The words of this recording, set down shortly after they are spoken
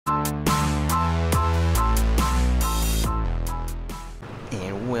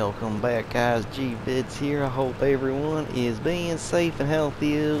And welcome back, guys. Gvids here. I hope everyone is being safe and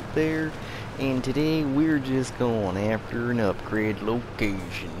healthy out there. And today we're just going after an upgrade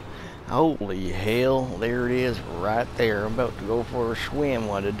location. Holy hell, there it is right there. I'm about to go for a swim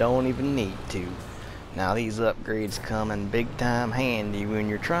when I don't even need to. Now these upgrades come in big time handy when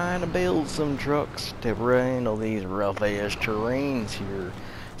you're trying to build some trucks to handle these rough ass terrains here.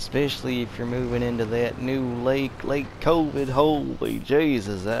 Especially if you're moving into that new Lake COVID. Holy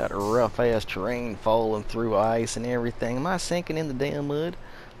Jesus, that rough ass terrain falling through ice and everything. Am I sinking in the damn mud?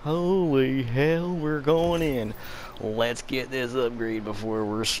 Holy hell, we're going in. Let's get this upgrade before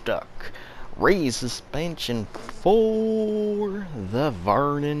we're stuck. Raise suspension for the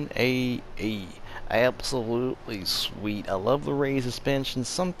Voron AE. Absolutely sweet. I love the raised suspensions.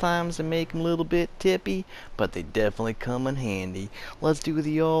 Sometimes they make them a little bit tippy, but they definitely come in handy. Let's do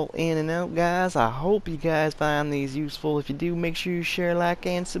the all in and out, guys. I hope you guys find these useful. If you do, make sure you share, like,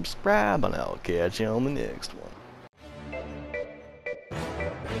 and subscribe, and I'll catch you on the next one.